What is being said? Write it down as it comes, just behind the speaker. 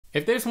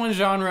If there's one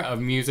genre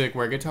of music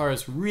where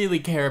guitarists really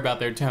care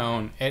about their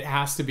tone, it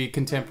has to be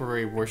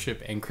contemporary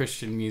worship and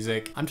Christian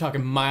music. I'm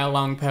talking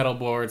mile-long pedal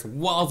boards,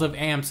 walls of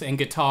amps and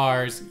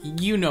guitars,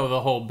 you know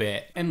the whole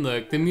bit. And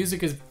look, the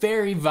music is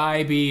very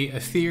vibey,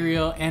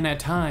 ethereal, and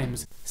at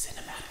times, cinematic.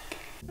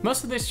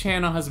 Most of this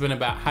channel has been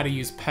about how to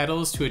use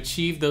pedals to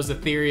achieve those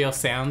ethereal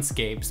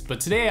soundscapes, but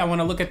today I want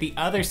to look at the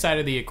other side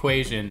of the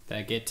equation,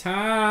 the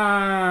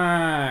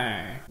guitar.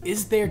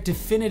 Is there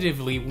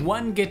definitively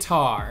one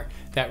guitar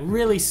that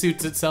really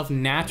suits itself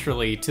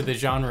naturally to the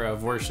genre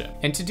of worship?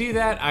 And to do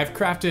that, I've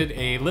crafted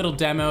a little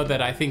demo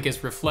that I think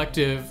is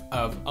reflective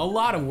of a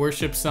lot of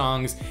worship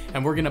songs,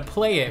 and we're gonna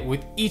play it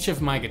with each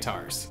of my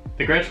guitars.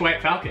 The Gretsch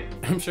White Falcon.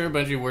 I'm sure a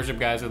bunch of worship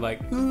guys are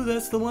like, ooh,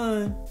 that's the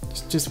one.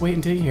 Just wait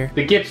until you hear.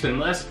 The Gibson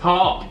Les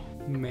Paul.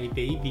 My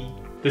baby.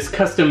 This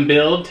custom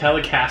build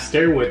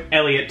Telecaster with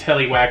Elliott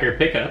Telewacker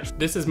pickups.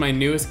 This is my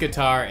newest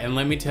guitar, and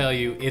let me tell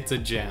you, it's a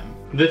gem.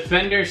 The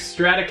Fender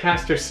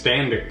Stratocaster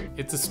Standard.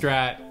 It's a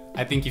Strat.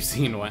 I think you've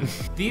seen one.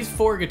 These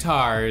 4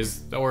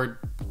 guitars,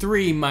 or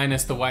 3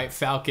 minus the White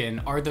Falcon,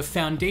 are the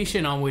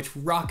foundation on which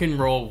rock and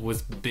roll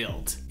was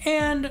built.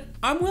 And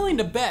I'm willing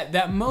to bet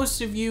that most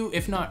of you,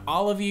 if not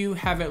all of you,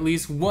 have at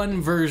least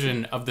one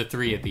version of the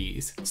 3 of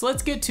these. So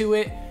let's get to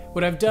it.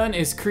 What I've done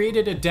is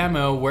created a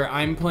demo where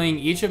I'm playing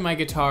each of my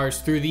guitars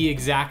through the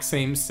exact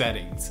same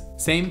settings.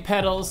 Same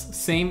pedals,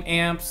 same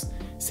amps,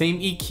 same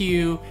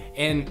EQ,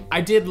 and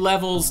I did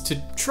levels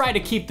to try to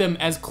keep them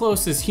as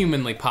close as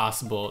humanly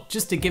possible,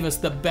 just to give us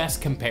the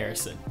best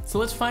comparison. So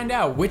let's find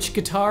out which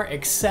guitar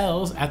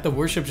excels at the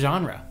worship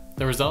genre.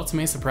 The results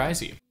may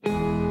surprise you.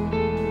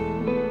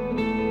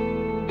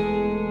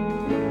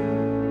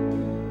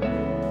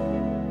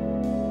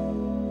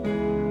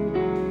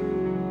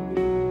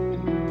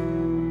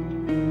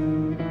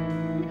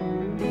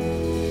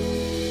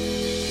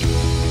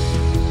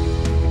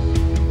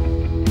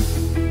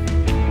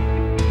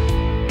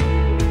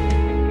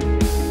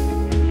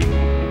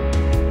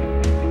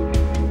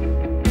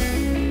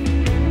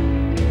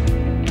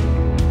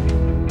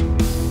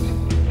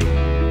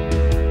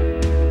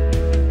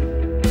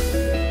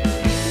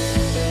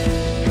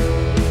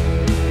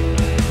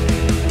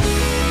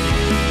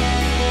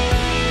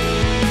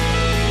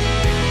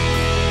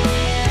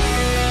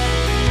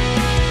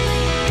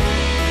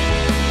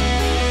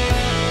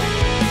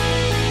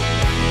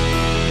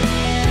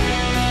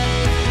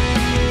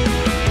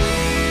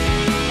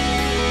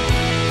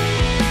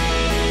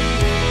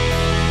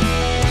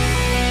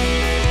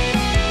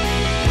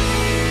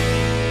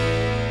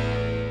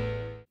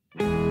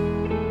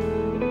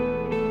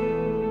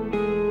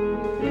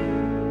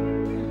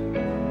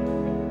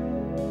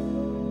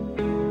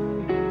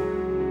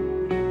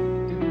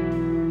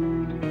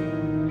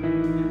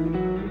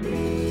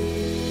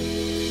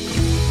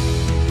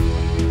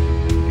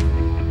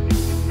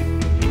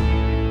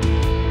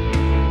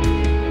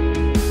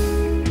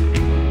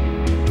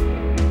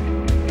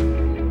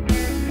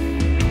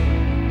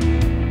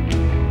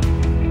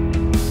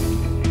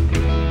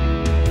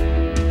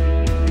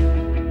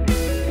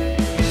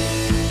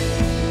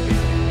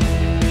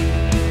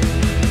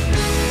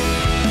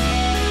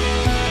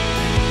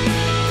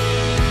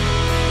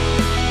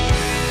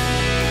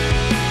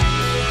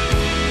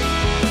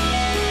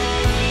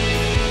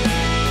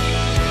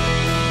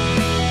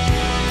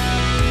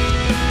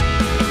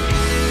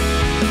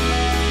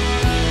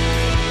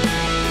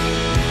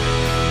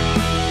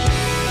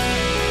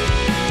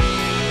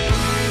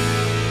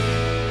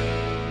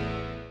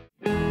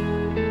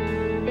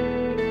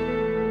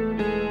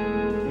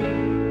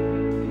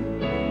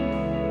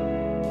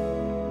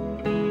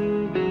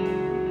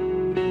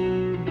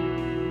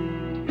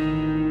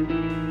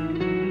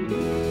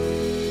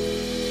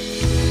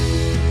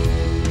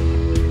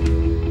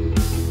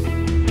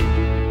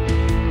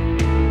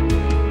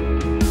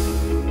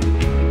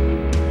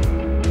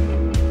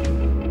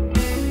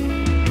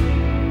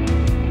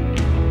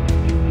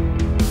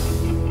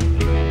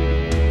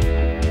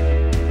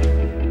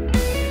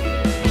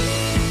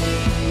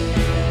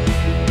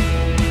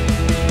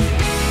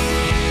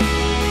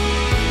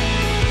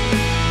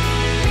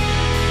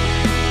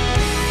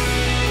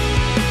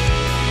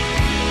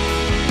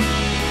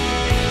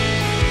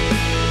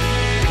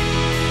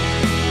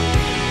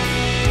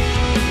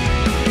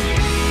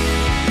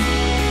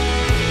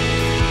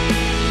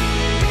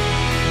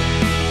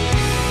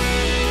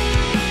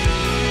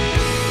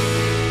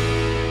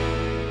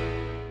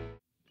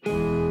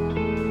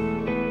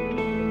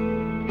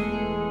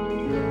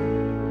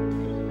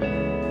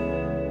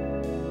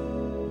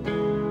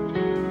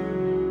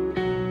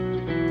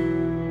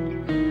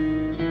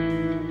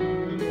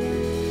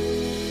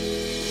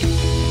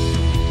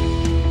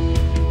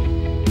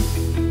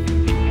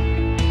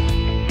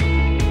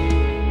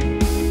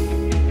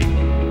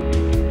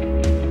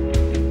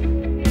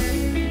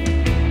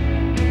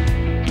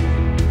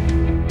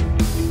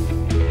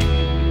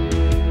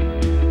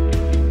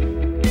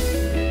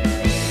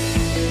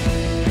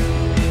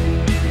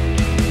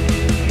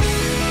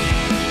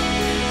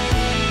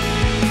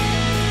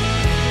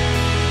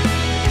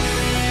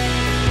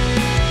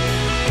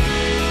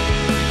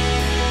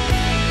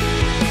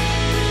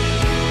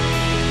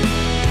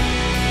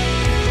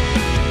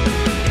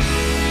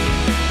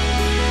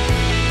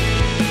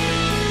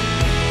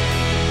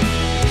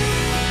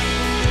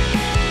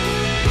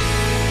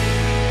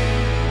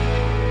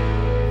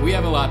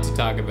 have a lot to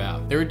talk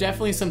about. There were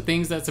definitely some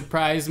things that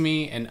surprised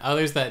me and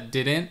others that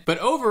didn't, but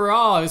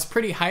overall I was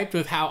pretty hyped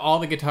with how all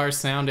the guitars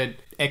sounded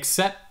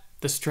except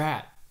the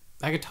Strat.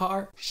 That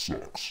guitar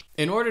sucks.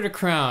 In order to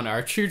crown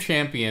our true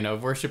champion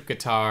of worship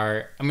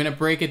guitar, I'm gonna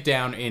break it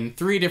down in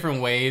 3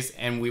 different ways,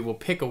 and we will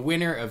pick a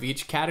winner of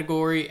each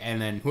category, and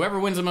then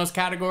whoever wins the most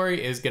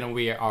category is gonna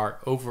be our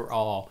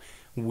overall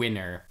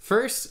winner.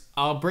 First,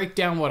 I'll break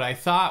down what I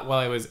thought while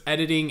I was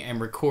editing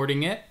and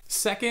recording it.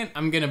 Second,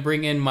 I'm gonna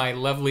bring in my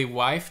lovely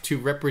wife to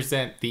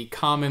represent the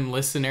common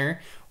listener,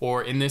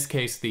 or in this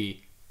case, the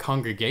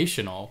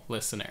congregational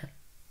listener.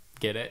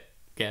 Get it?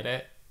 Get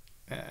it?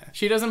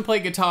 She doesn't play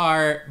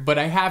guitar, but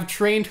I have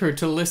trained her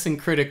to listen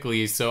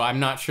critically, so I'm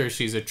not sure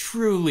she's a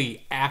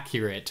truly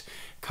accurate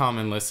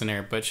common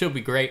listener, but she'll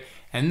be great.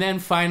 And then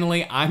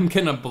finally, I'm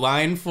gonna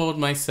blindfold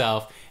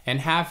myself and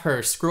have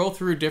her scroll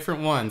through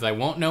different ones. I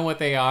won't know what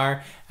they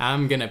are.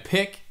 I'm gonna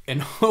pick,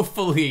 and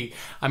hopefully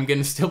I'm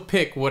gonna still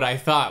pick what I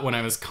thought when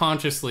I was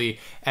consciously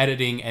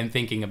editing and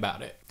thinking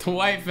about it. To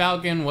White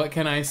Falcon, what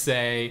can I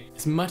say?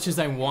 As much as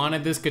I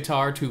wanted this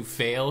guitar to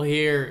fail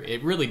here,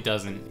 it really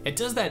doesn't. It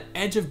does that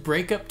edge of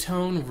breakup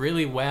tone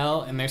really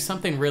well, and there's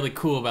something really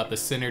cool about the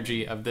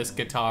synergy of this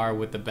guitar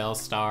with the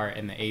Bellstar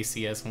and the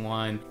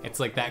ACS1. It's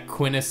like that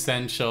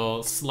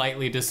quintessential,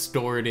 slightly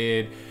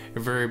distorted,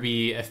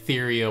 verby,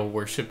 ethereal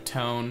worship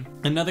tone.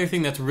 Another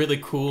thing that's really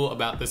cool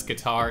about this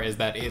guitar is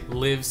that it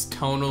lives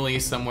tonally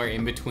somewhere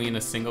in between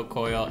a single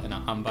coil and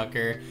a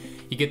humbucker.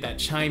 You get that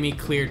chimey,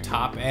 clear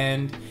top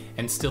end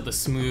and still the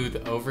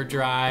smooth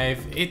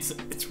overdrive. It's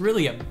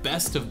really a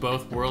best of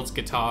both worlds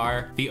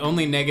guitar. The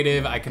only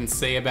negative I can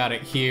say about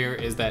it here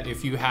is that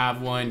if you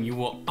have one, you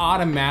will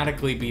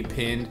automatically be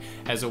pinned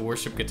as a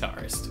worship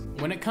guitarist.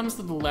 When it comes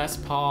to the Les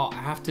Paul, I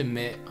have to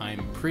admit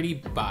I'm pretty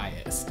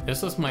biased.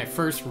 This was my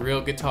first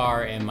real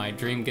guitar and my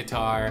dream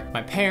guitar.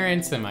 My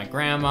parents and my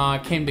grandma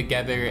came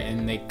together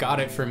and they got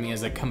it for me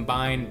as a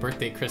combined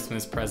birthday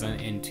Christmas present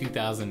in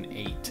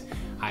 2008.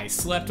 I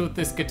slept with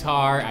this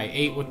guitar, I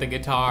ate with the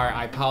guitar,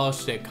 I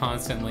polished it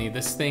constantly.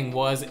 This thing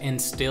was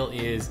and still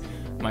is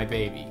my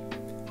baby.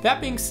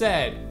 That being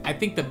said, I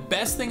think the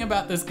best thing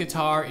about this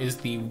guitar is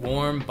the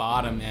warm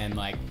bottom end.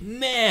 Like,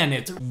 man,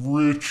 it's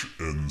rich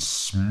and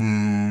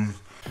smooth.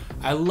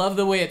 I love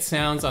the way it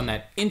sounds on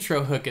that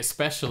intro hook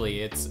especially.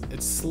 It's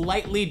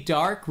slightly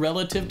dark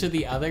relative to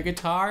the other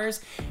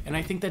guitars, and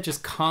I think that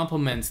just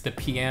complements the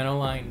piano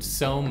line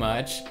so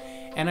much.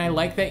 And I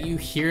like that you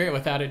hear it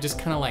without it just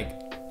kind of like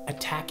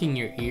attacking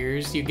your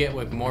ears you get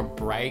with more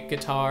bright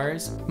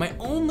guitars. My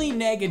only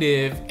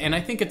negative, and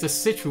I think it's a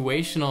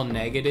situational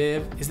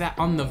negative, is that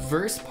on the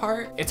verse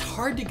part, it's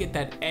hard to get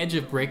that edge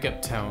of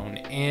breakup tone.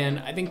 And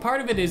I think part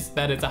of it is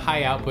that it's a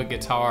high output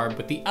guitar,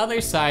 but the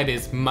other side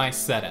is my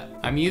setup.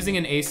 I'm using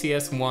an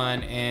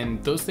ACS1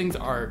 and those things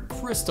are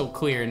crystal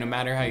clear no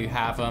matter how you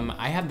have them.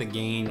 I have the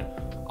gain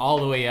all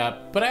the way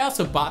up, but I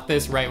also bought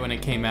this right when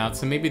it came out,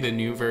 so maybe the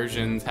new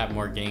versions have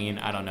more gain.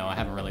 I don't know, I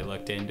haven't really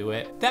looked into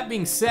it. That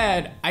being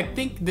said, I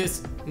think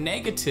this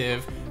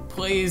negative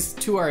plays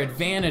to our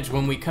advantage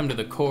when we come to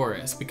the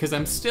chorus, because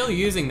I'm still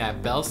using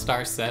that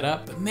Bellstar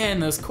setup, but man,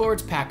 those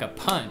chords pack a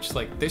punch.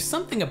 Like, there's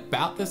something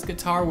about this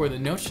guitar where the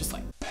notes just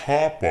like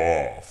pop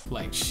off.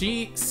 Like,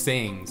 she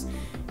sings,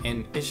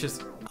 and it's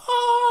just,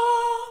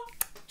 ah,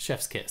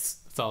 chef's kiss.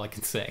 That's all I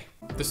can say.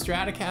 The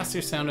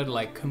Stratocaster sounded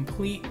like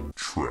complete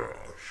trash.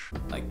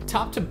 Like,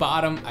 top to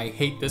bottom, I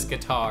hate this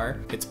guitar.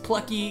 It's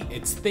plucky,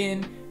 it's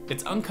thin,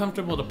 it's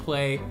uncomfortable to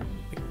play.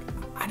 Like,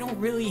 I don't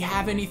really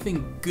have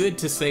anything good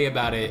to say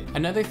about it.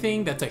 Another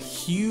thing that's a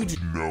huge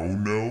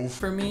no-no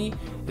for me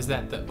is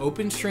that the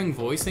open string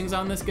voicings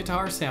on this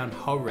guitar sound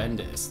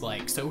horrendous,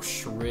 like so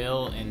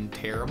shrill and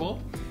terrible.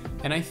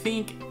 And I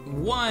think,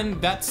 one,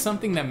 that's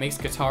something that makes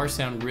guitar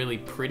sound really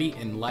pretty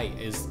and light,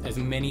 is as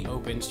many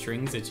open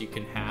strings as you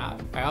can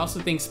have. I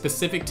also think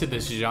specific to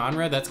this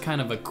genre, that's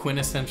kind of a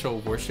quintessential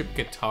worship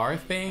guitar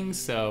thing,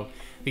 so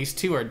these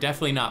two are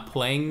definitely not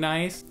playing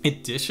nice.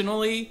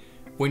 Additionally,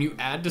 when you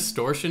add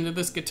distortion to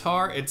this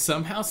guitar, it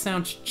somehow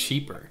sounds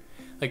cheaper.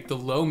 Like, the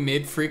low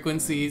mid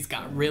frequencies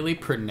got really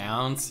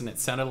pronounced and it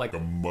sounded like a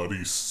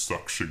muddy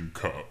suction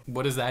cup.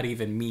 What does that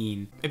even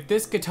mean? If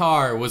this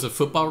guitar was a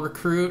football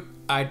recruit,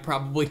 I'd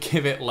probably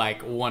give it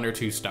like 1 or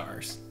 2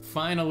 stars.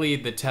 Finally,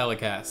 the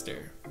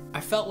Telecaster.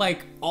 I felt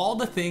like all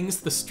the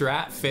things the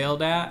Strat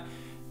failed at,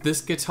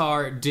 this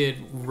guitar did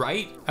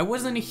right. I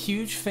wasn't a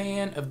huge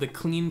fan of the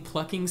clean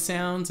plucking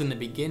sounds in the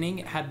beginning.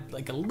 It had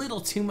like a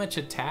little too much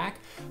attack,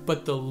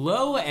 but the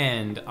low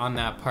end on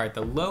that part,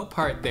 the low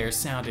part there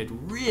sounded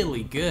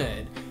really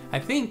good. I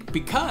think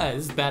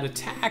because that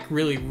attack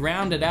really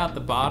rounded out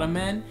the bottom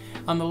end.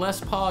 On the Les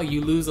Paul,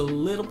 you lose a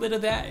little bit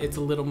of that. It's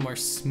a little more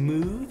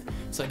smooth,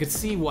 so I could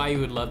see why you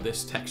would love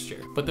this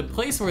texture. But the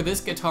place where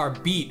this guitar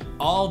beat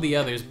all the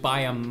others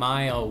by a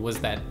mile was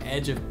that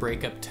edge of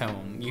breakup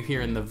tone you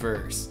hear in the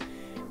verse.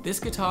 This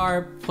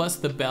guitar plus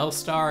the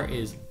Bellstar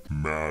is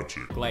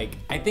magic. Like,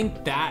 I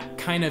think that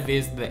kind of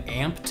is the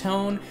amp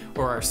tone,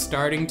 or our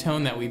starting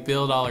tone that we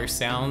build all our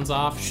sounds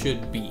off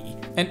should be.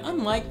 And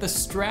unlike the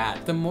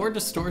Strat, the more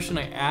distortion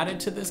I added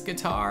to this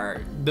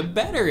guitar, the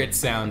better it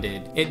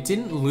sounded. It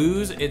didn't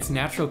lose its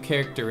natural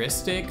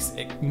characteristics,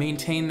 it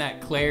maintained that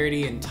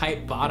clarity and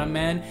tight bottom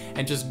end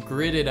and just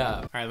gritted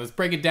up. All right, let's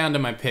break it down to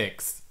my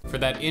picks. For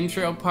that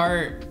intro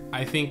part,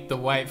 I think the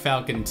White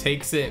Falcon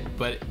takes it,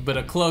 but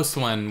a close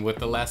one with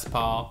the Les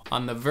Paul.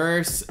 On the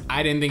verse,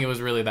 I didn't think it was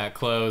really that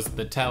close.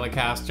 The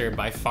Telecaster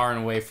by far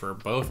and away for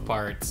both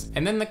parts.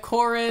 And then the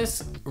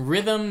chorus,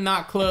 rhythm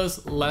not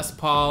close, Les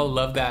Paul,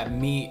 love that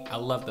meat, I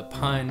love the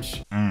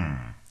punch.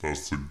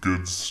 That's the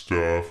good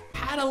stuff.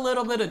 Had a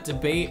little bit of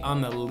debate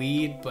on the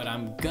lead, but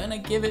I'm gonna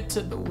give it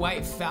to the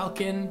White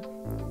Falcon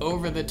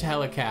over the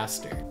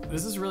Telecaster.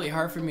 This is really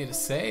hard for me to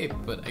say,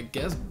 but I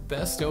guess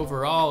best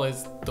overall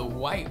is the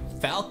White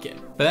Falcon.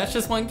 But that's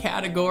just one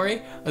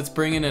category. Let's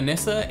bring in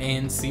Anissa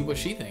and see what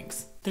she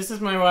thinks. This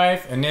is my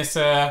wife,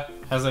 Anissa.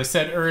 As I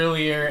said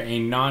earlier, a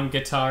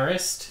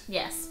non-guitarist.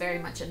 Yes, very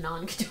much a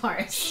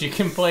non-guitarist. She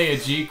can play a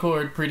G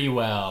chord pretty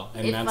well.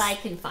 And if I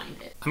can find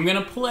it. I'm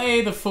gonna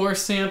play the 4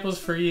 samples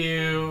for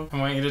you. I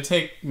want you to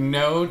take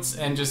notes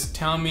and just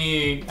tell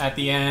me at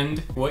the end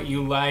what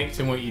you liked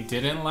and what you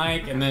didn't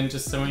like. And then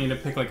just I want you to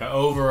pick like an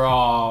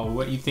overall,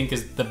 what you think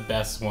is the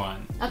best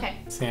one. Okay.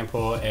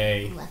 Sample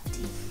A.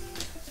 Lefty.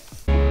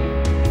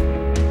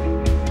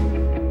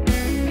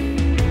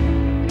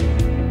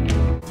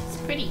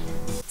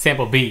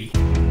 Sample B.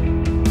 Okay,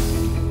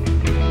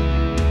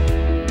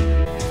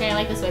 I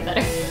like this way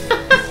better.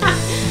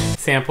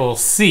 Sample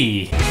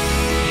C. Woo!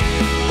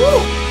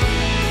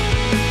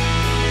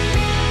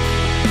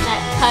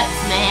 That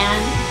cuts, man.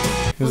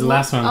 This is the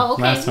last one. Oh,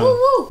 okay. Last one. Woo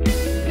woo.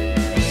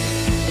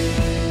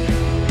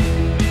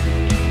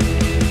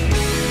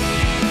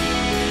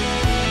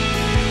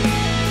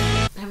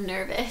 I'm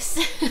nervous.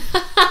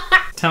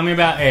 Tell me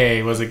about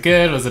A. Was it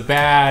good? Was it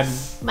bad?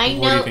 My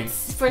what do you think?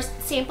 notes for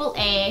sample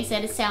A, I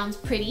said it sounds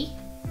pretty.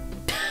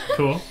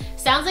 Cool.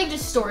 Sounds like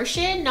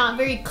distortion, not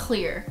very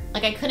clear.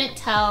 Like I couldn't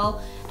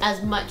tell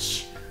as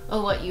much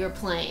of what you were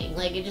playing.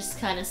 Like it just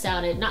kind of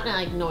sounded, not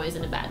like noise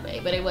in a bad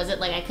way, but it wasn't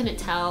like, I couldn't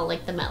tell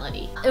like the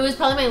melody. It was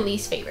probably my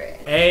least favorite.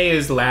 A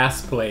is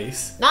last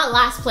place. Not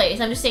last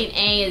place, I'm just saying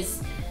A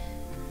is,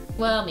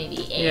 well,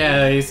 maybe A.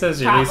 Yeah, he says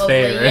your least Probably,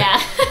 favorite.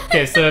 yeah.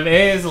 Okay, so if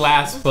A is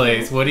last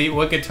place, what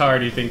guitar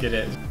do you think it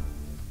is?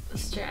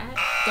 Strat.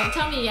 Don't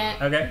tell me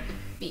yet. Okay.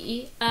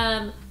 B.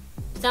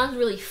 Sounds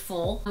really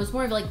full. It was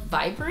more of like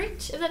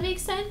vibrant, if that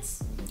makes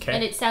sense. Okay.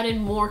 And it sounded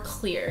more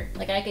clear.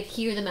 Like I could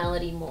hear the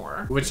melody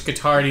more. Which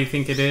guitar do you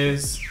think it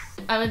is?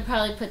 I would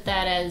probably put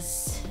that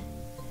as,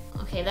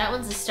 okay, that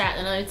one's a Strat,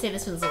 and I would say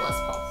this one's a Les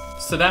Paul.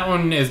 So that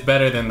one is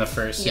better than the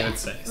first, you Yeah. would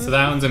say. So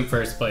that one's in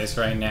first place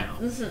right now.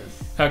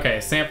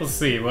 Okay, sample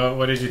C,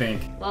 what did you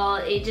think? Well,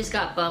 it just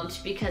got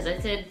bumped because I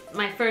said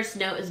my first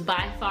note is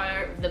by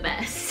far the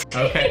best.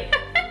 Okay.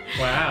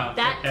 Wow.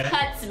 That okay.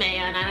 cuts,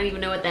 man. I don't even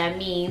know what that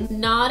means.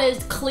 Not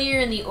as clear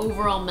in the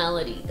overall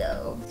melody,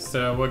 though.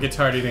 So what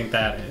guitar do you think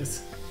that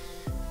is?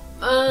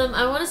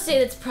 I want to say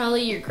that's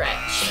probably your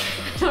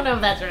Gretsch. I don't know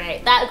if that's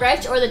right. That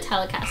Gretsch or the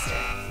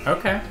Telecaster.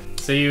 Okay.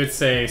 So you would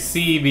say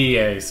C, B,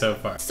 A so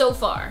far. So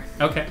far.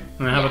 Okay.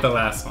 And how about the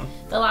last one?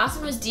 The last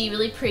one was D,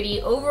 really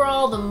pretty.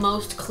 Overall, the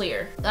most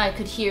clear. I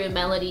could hear the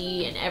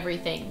melody and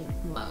everything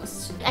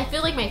most. I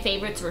feel like my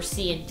favorites were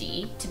C and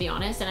D, to be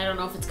honest, and I don't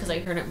know if it's because I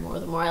heard it more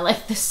the more I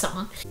liked this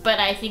song, but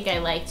I think I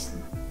liked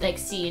like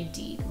C and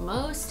D the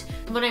most.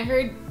 When I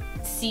heard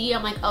C,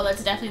 I'm like, oh,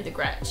 that's definitely the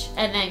Gretsch,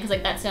 and then because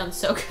like that sounds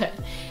so good,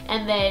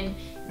 and then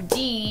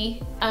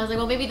D, I was like,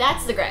 well, maybe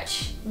that's the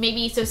Gretsch.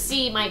 Maybe, so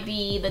C might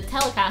be the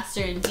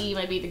Telecaster and D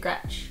might be the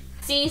Gretsch.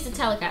 C is the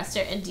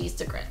Telecaster and D is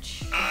the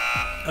Gretsch.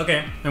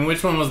 Okay, and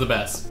which one was the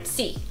best?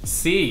 C.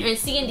 C. I mean,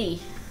 C and D.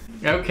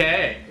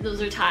 Okay. Those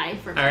are tied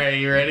for me. All right,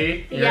 you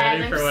ready? You Yeah,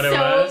 ready I'm for what it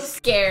so was?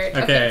 scared.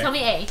 Okay. Tell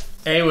me A.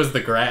 A was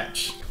the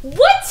Gretsch.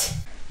 What?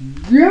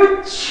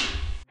 What?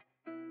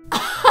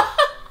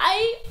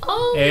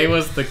 A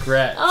was the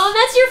Gretsch. Oh,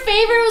 that's your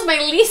favorite. It was my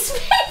least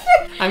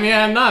favorite. I mean,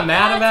 I'm not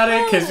mad about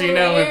it because you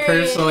know we hilarious.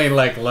 personally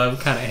like love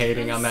kind of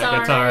hating on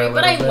that guitar a little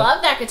but I bit.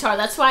 love that guitar.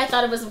 That's why I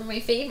thought it was one of my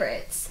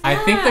favorites. I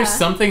think there's Yeah.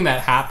 something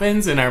that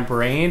happens in our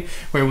brain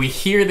where we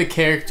hear the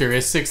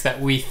characteristics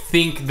that we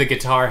think the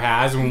guitar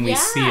has when we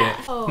see it.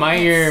 Oh, My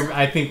that's- ear,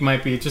 I think,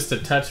 might be just a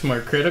touch more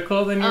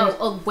critical than yours.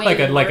 Way like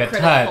a more touch.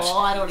 critical.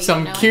 I don't So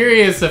even I'm know.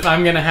 curious if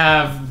I'm gonna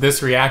have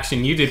this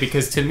reaction you did,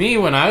 because to me,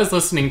 when I was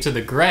listening to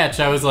the Gretsch,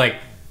 I was like,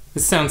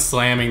 this sounds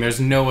slamming.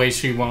 There's no way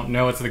she won't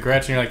know it's the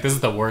Gretsch. And you're like, this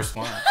is the worst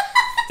one.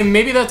 And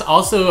maybe that's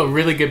also a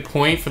really good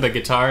point for the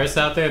guitarists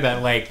out there,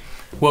 that like,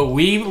 what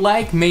we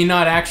like may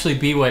not actually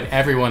be what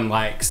everyone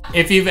likes.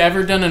 If you've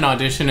ever done an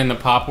audition in the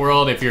pop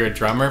world, if you're a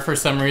drummer for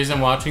some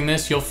reason watching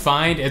this, you'll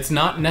find it's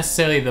not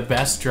necessarily the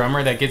best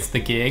drummer that gets the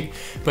gig,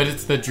 but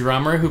it's the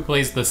drummer who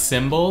plays the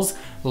cymbals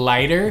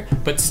lighter,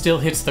 but still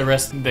hits the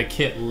rest of the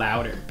kit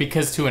louder.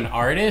 Because to an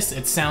artist,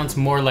 it sounds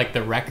more like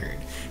the record.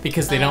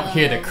 because they don't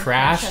hear the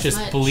crash just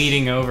much.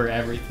 bleeding over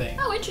everything.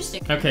 Oh,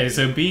 interesting. Okay,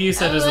 so B you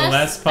said is the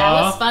that's- Les Paul.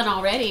 That was fun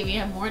already. We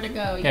have more to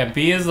go. Yeah,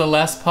 B is the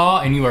Les Paul,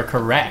 and you are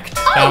correct.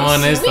 Oh, that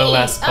one is the sweet.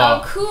 Les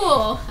Paul. Oh,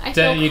 cool. I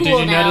feel Did cool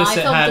you now. notice I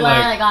it feel had, glad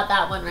like- I got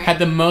that one right. Had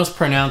the most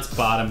pronounced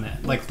bottom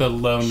end, like the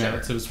low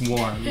notes. It was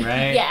warm,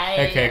 right?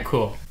 Yeah, Okay,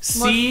 cool.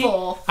 More C,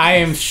 full. I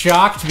am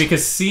shocked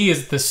because C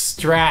is the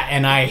Strat,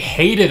 and I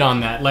hated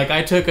on that. Like,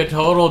 I took a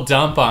total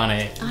dump on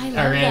it I love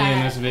already that.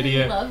 in this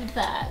video. I loved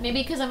that.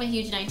 Maybe because I'm a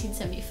huge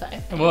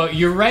 1975 fan. Well,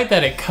 you're right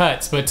that it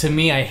cuts, but to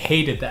me, I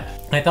hated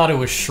that. I thought it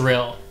was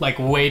shrill, like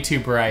way too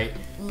bright.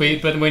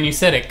 But when you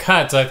said it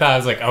cuts, I thought I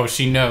was like, oh,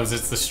 she knows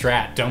it's the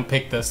Strat. Don't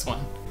pick this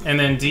one. And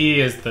then D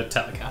is the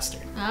Telecaster,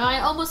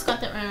 I almost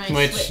got that right.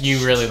 which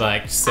you really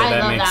liked, so I that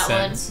love makes that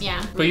sense. one.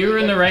 Yeah. But you were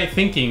in the right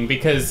thinking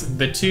because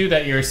the two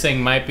that you were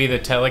saying might be the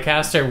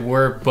Telecaster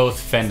were both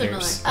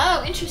Fenders. Similar.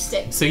 Oh,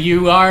 interesting. So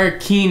you are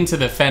keen to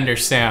the Fender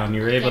sound.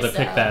 You were able to Guess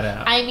pick so. that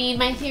out. I mean,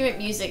 my favorite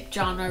music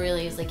genre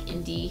really is like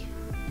indie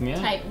Yeah.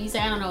 type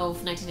music. I don't know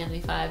if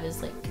 1975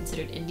 is like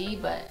considered indie,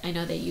 but I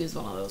know they use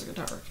one of those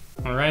guitars.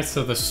 All right,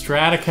 so the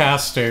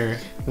Stratocaster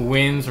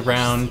wins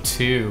round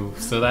 2.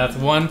 So that's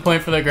 1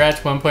 point for the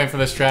Gretsch, 1 point for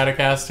the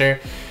Stratocaster.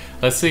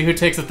 Let's see who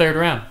takes the third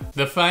round.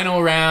 The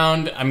final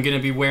round, I'm gonna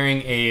be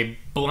wearing a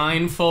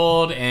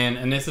blindfold,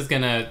 and this is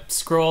gonna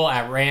scroll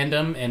at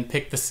random and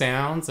pick the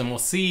sounds, and we'll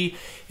see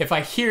if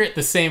I hear it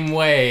the same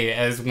way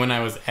as when I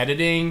was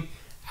editing.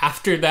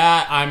 After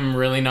that, I'm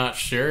really not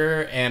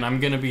sure, and I'm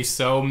gonna be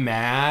so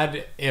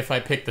mad if I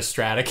pick the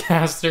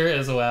Stratocaster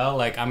as well.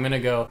 Like, I'm gonna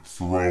go,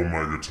 Throw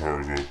my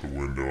guitars out the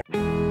window.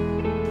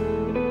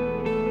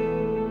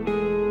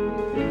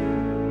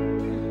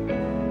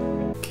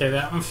 okay,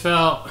 that one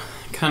felt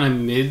kind of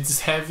mids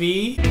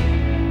heavy. I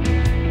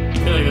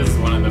feel like this is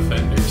one of the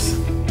Fenders.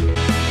 It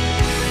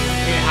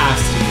has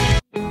to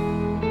be.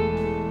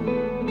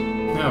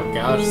 Oh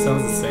gosh,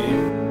 sounds the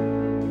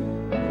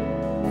same.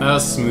 That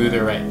was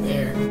smoother right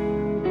there.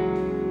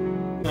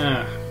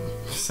 Ah,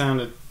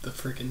 sounded the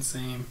freaking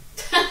same.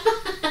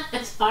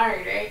 It's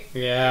hard, right?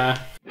 Yeah.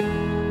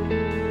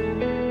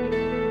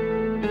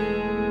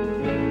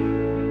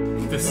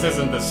 This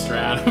isn't the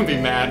Strat. I'll be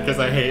mad because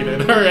I hate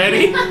it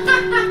already.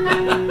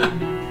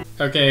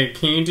 Okay,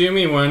 can you do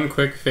me one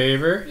quick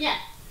favor? Yeah.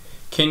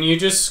 Can you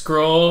just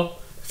scroll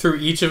through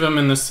each of them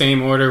in the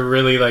same order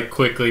really like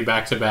quickly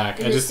back to back?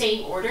 In the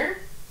same order?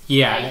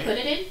 Yeah. I put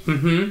it in?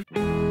 Mm-hmm.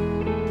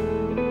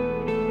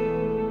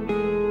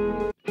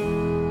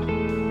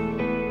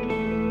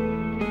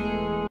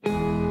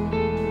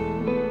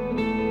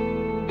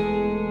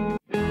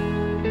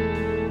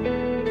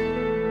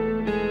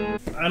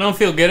 I don't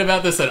feel good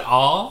about this at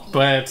all,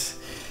 but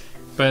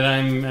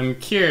I'm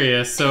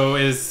curious. So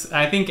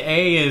I think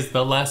A is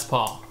the Les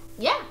Paul.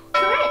 Yeah,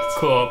 correct.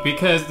 Cool,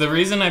 because the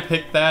reason I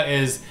picked that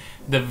is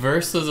the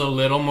verse was a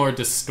little more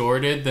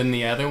distorted than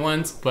the other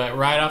ones, but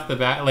right off the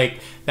bat, like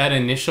that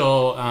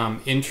initial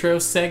intro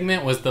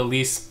segment was the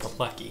least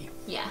plucky.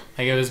 Yeah.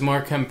 Like it was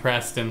more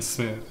compressed and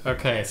smooth.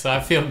 Okay, so I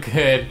feel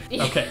good.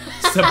 Okay,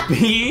 so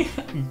B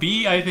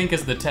I think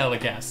is the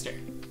Telecaster.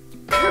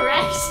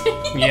 Correct.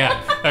 Yeah.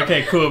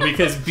 Okay, cool.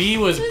 Because B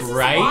was This is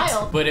bright,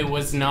 wild. but it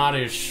was not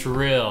as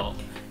shrill.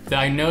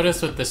 I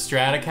noticed with the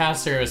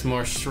Stratocaster, it was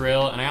more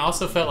shrill, and I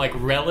also felt like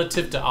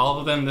relative to all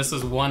of them, this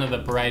is one of the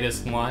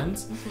brightest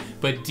ones.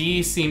 But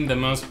D seemed the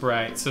most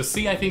bright. So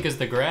C, I think, is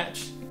the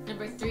Gretsch.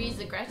 Number 3 is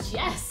the Gretsch,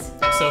 yes.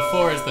 So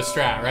 4 is the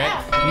Strat,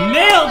 right? Yeah.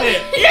 Nailed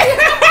it! Yeah!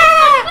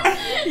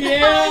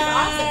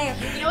 That was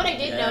awesome. You know what I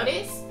did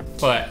notice?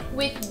 What?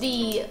 With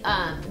the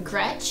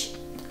Gretsch,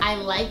 I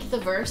like the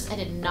verse. I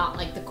did not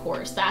like the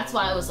chorus. That's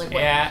why I was like,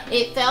 what? Yeah.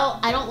 It felt,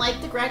 I don't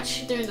like the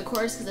Gretsch during the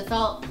chorus because it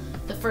felt,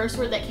 the first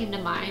word that came to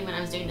mind when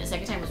I was doing it the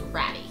second time was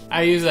ratty.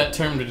 I use that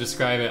term to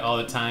describe it all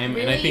the time,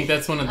 and I Really? think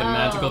that's one of the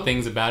magical Oh.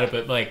 things about it,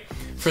 but like,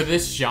 for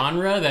this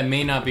genre, that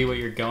may not be what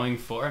you're going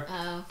for.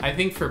 Oh. I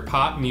think for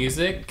pop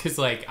music, because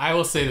like, I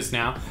will say this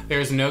now,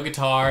 there's no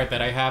guitar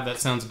that I have that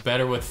sounds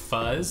better with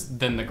fuzz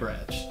than the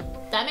Gretsch.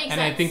 That makes And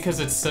sense. I think because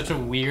it's such a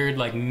weird,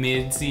 like,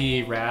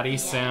 midsy, ratty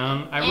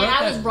sound.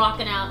 I was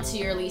rocking out to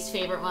your least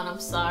favorite one. I'm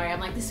sorry. I'm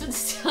like, this one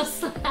still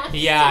slaps.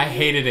 Yeah, I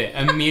hated it.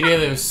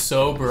 Immediately, it was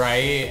so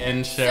bright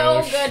and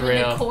So so good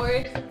shrill. with the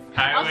chord.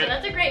 I Also, would-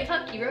 that's a great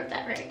hook. You wrote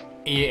that right.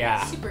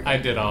 Yeah, Super good. I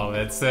did all of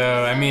it.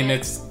 So, I mean,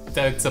 good.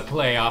 it's a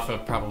play off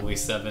of probably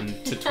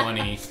 7 to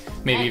 20,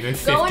 maybe even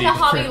 50. Go into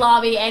Hobby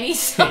Lobby any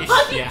song.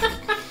 Yeah.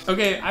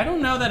 Okay, I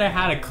don't know that I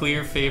had a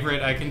clear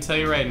favorite. I can tell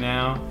you right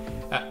now,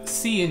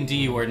 C and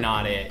D were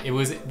not it. It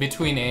was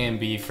between A and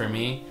B for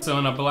me. So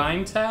in a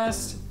blind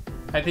test,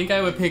 I think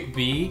I would pick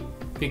B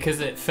because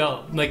it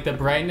felt like the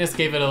brightness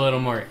gave it a little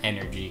more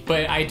energy.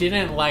 But I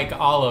didn't like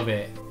all of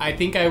it. I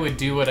think I would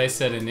do what I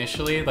said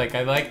initially. Like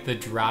I liked the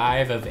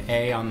drive of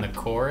A on the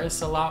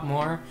chorus a lot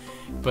more,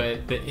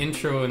 but the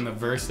intro and the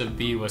verse of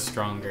B was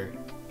stronger.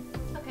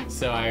 Okay.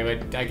 So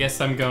I guess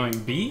I'm going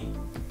B.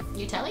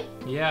 You telly?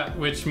 Yeah,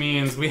 which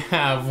means we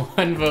have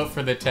 1 vote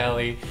for the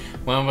Telly,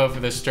 1 vote for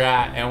the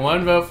Strat, and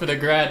 1 vote for the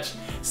Gretsch.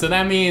 So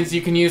that means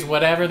you can use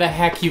whatever the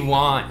heck you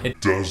want.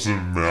 It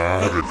Doesn't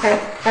matter.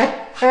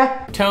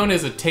 tone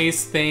is a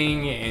taste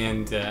thing,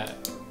 and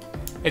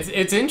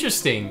it's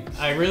interesting.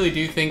 I really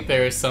do think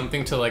there is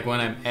something to, like, when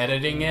I'm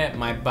editing it,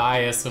 my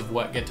bias of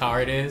what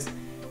guitar it is,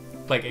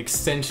 like,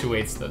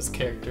 accentuates those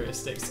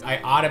characteristics. I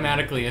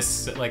automatically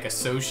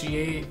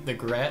associate the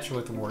Gretsch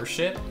with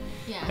worship.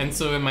 Yeah. And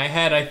so in my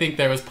head, I think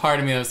there was part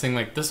of me that was saying,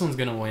 like, this one's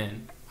gonna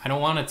win. I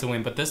don't want it to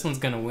win, but this one's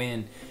gonna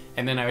win.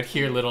 And then I would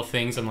hear little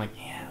things, I'm like,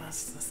 yeah,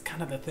 that's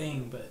kind of the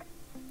thing, but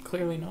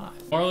clearly not.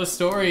 Moral of the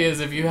story is,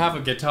 if you have a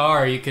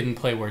guitar, you can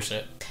play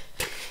worship.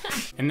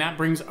 And that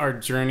brings our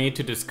journey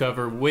to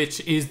discover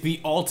which is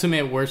the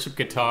ultimate worship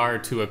guitar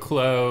to a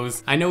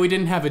close. I know we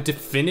didn't have a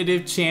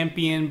definitive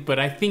champion, but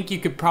I think you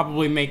could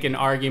probably make an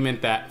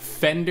argument that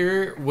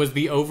Fender was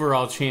the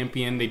overall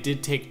champion. They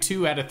did take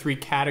 2 out of 3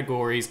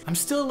 categories. I'm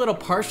still a little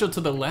partial to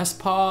the Les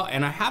Paul,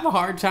 and I have a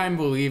hard time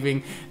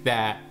believing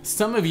that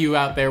some of you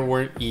out there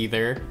weren't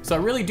either. So I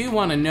really do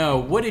want to know,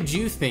 what did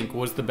you think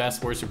was the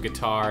best worship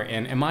guitar?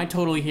 And am I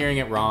totally hearing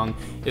it wrong?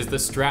 Is the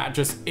Strat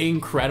just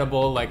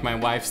incredible, like my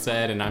wife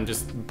said, and I'm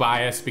just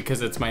biased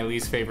because it's my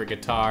least favorite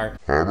guitar?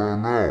 I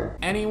don't know.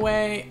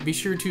 Anyway, be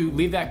sure to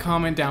leave that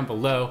comment down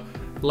below,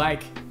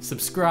 like,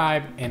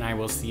 subscribe, and I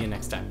will see you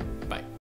next time. Bye.